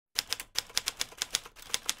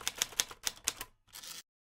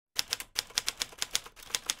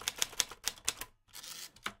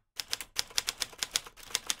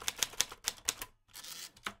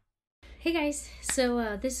Hey guys,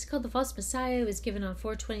 so this is called The False Messiah. It was given on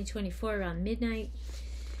 4/20/24 around midnight.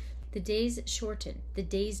 The days shorten, the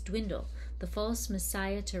days dwindle, the false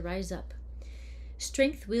Messiah to rise up.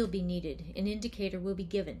 Strength will be needed, an indicator will be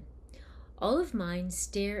given. All of minds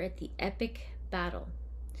stare at the epic battle.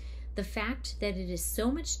 The fact that it is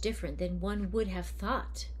so much different than one would have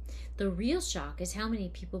thought. The real shock is how many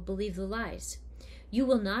people believe the lies. You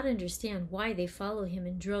will not understand why they follow him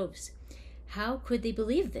in droves. How could they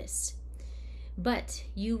believe this? But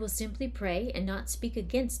you will simply pray and not speak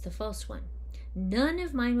against the false one. None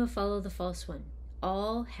of mine will follow the false one.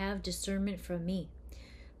 All have discernment from me.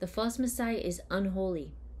 The false Messiah is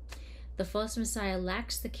unholy. The false Messiah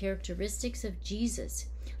lacks the characteristics of Jesus.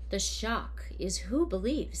 The shock is who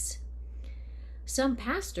believes. Some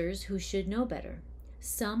pastors who should know better.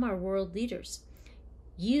 Some are world leaders.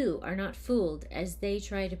 You are not fooled as they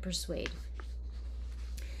try to persuade.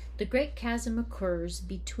 The great chasm occurs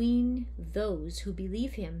between those who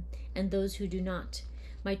believe him and those who do not.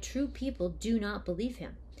 My true people do not believe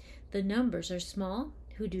him. The numbers are small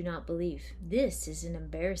who do not believe. This is an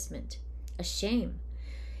embarrassment, a shame.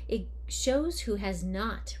 It shows who has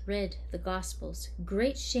not read the Gospels.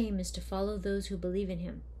 Great shame is to follow those who believe in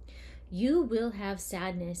him. You will have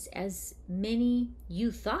sadness as many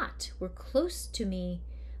you thought were close to me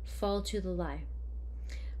fall to the lie.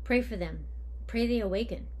 Pray for them. Pray they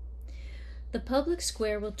awaken. The public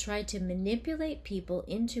square will try to manipulate people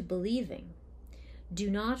into believing. Do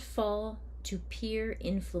not fall to peer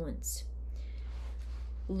influence.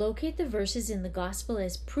 Locate the verses in the gospel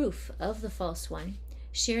as proof of the false one.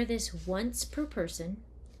 Share this once per person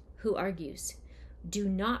who argues. Do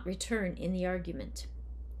not return in the argument.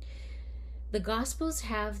 The gospels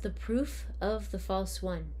have the proof of the false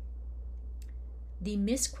one, the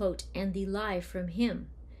misquote and the lie from him.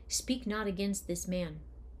 Speak not against this man.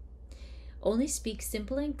 Only speak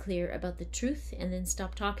simple and clear about the truth and then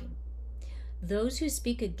stop talking. Those who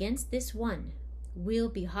speak against this one will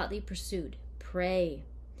be hotly pursued. Pray.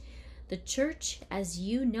 The church as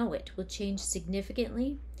you know it will change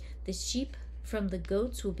significantly. The sheep from the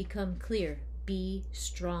goats will become clear. Be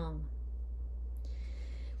strong.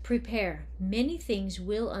 Prepare. Many things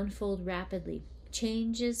will unfold rapidly.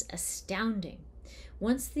 Changes astounding.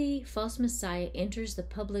 Once the false Messiah enters the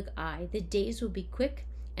public eye, the days will be quick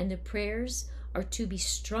and the prayers are to be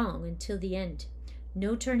strong until the end.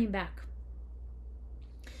 No turning back.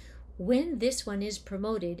 When this one is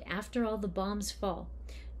promoted, after all the bombs fall,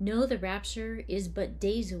 know the rapture is but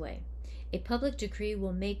days away. A public decree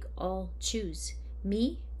will make all choose,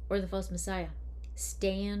 me or the false Messiah.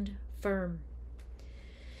 Stand firm.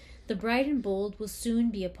 The bright and bold will soon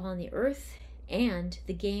be upon the earth, and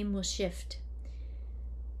the game will shift.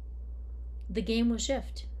 The game will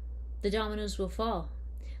shift. The dominoes will fall.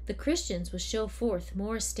 The Christians will show forth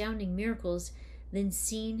more astounding miracles than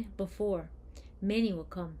seen before. Many will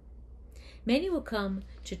come. Many will come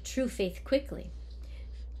to true faith quickly.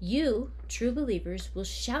 You, true believers, will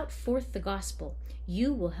shout forth the gospel.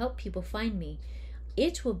 You will help people find me.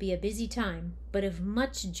 It will be a busy time, but of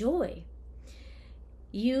much joy.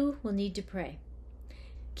 You will need to pray.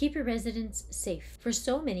 Keep your residents safe, for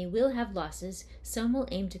so many will have losses. Some will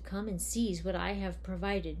aim to come and seize what I have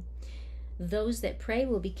provided. Those that pray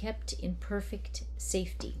will be kept in perfect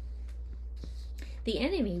safety. The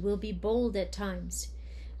enemy will be bold at times,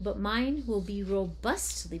 but mine will be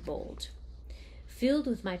robustly bold. Filled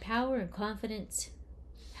with my power and confidence,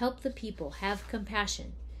 help the people, have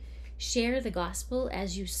compassion. Share the gospel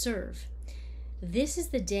as you serve. This is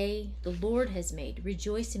the day the Lord has made.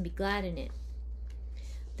 Rejoice and be glad in it.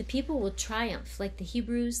 The people will triumph like the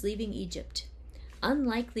Hebrews leaving Egypt.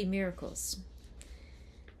 Unlikely miracles.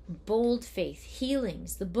 Bold faith,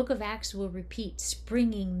 healings. The book of Acts will repeat,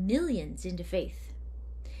 springing millions into faith.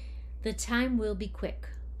 The time will be quick.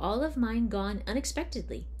 All of mine gone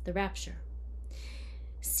unexpectedly, the rapture.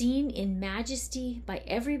 Seen in majesty by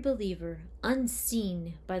every believer,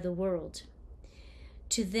 unseen by the world.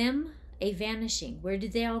 To them, a vanishing. Where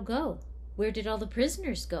did they all go? Where did all the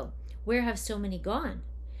prisoners go? Where have so many gone?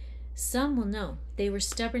 Some will know. They were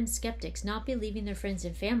stubborn skeptics, not believing their friends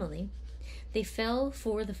and family. They fell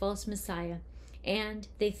for the false Messiah, and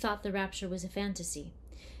they thought the rapture was a fantasy.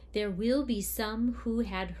 There will be some who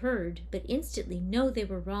had heard, but instantly know they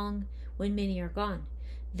were wrong when many are gone.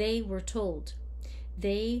 They were told.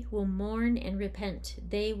 They will mourn and repent.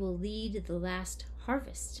 They will lead the last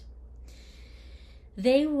harvest.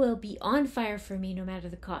 They will be on fire for me no matter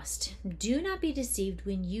the cost. Do not be deceived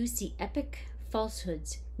when you see epic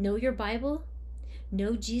falsehoods. Know your Bible.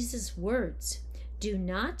 Know Jesus' words. Do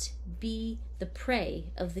not be the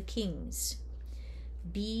prey of the kings.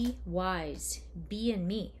 Be wise. Be in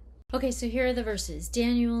me. Okay, so here are the verses.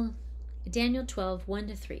 Daniel 12,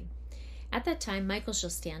 1-3. At that time Michael shall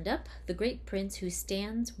stand up, the great prince who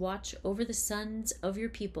stands watch over the sons of your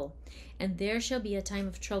people, and there shall be a time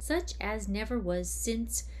of trouble, such as never was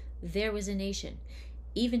since there was a nation,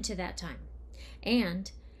 even to that time. And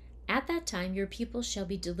at that time your people shall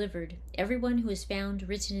be delivered, everyone who is found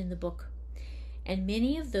written in the book. And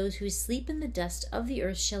many of those who sleep in the dust of the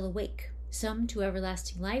earth shall awake, some to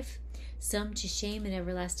everlasting life, some to shame and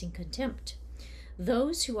everlasting contempt.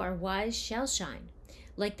 Those who are wise shall shine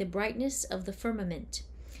like the brightness of the firmament,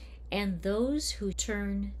 and those who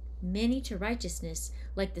turn many to righteousness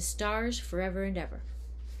like the stars forever and ever.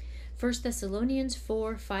 1 Thessalonians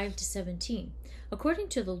 4, 5-17. According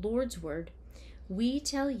to the Lord's word, we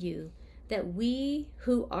tell you that we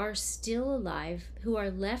who are still alive, who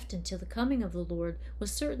are left until the coming of the Lord, will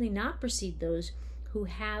certainly not precede those who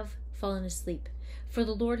have fallen asleep. For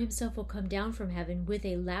the Lord himself will come down from heaven with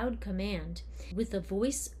a loud command, with the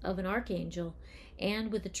voice of an archangel,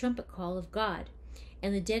 and with the trumpet call of God,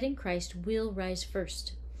 and the dead in Christ will rise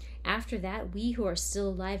first. After that, we who are still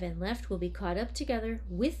alive and left will be caught up together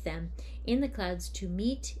with them in the clouds to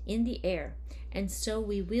meet in the air, and so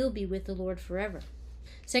we will be with the Lord forever.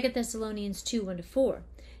 2 Thessalonians 2, 1-4.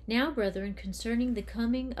 Now, brethren, concerning the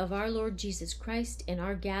coming of our Lord Jesus Christ and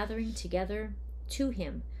our gathering together to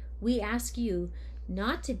him, we ask you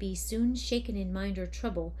not to be soon shaken in mind or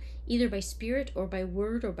trouble, either by spirit or by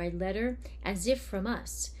word or by letter, as if from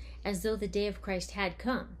us, as though the day of Christ had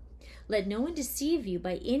come. Let no one deceive you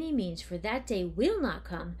by any means, for that day will not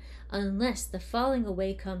come unless the falling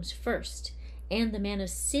away comes first, and the man of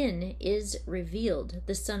sin is revealed,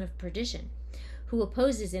 the son of perdition, who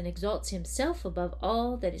opposes and exalts himself above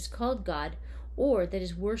all that is called God or that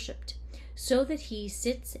is worshipped, so that he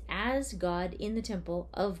sits as God in the temple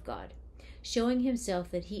of God, showing himself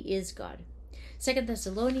that he is God. 2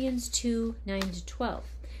 Thessalonians 2, 9-12.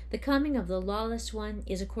 The coming of the lawless one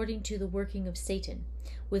is according to the working of Satan,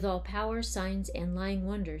 with all power, signs, and lying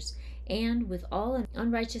wonders, and with all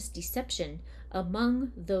unrighteous deception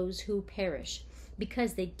among those who perish,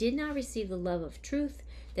 because they did not receive the love of truth,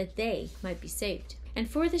 that they might be saved. And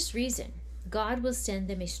for this reason, God will send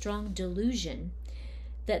them a strong delusion,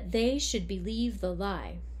 that they should believe the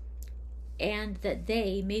lie, and that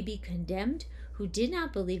they may be condemned who did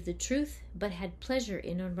not believe the truth, but had pleasure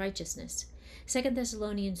in unrighteousness. 2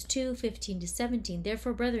 Thessalonians 2, 15-17.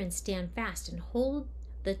 Therefore, brethren, stand fast and hold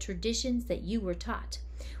the traditions that you were taught,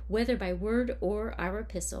 whether by word or our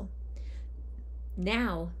epistle.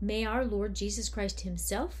 Now may our Lord Jesus Christ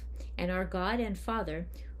himself and our God and Father,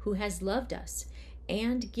 who has loved us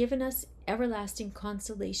and given us everlasting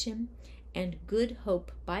consolation and good hope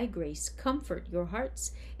by grace, comfort your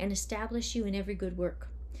hearts and establish you in every good work.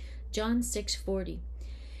 John 6:40.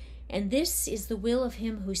 And this is the will of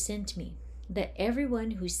him who sent me, that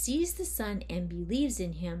everyone who sees the Son and believes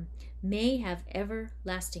in him may have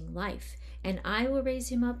everlasting life, and I will raise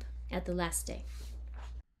him up at the last day.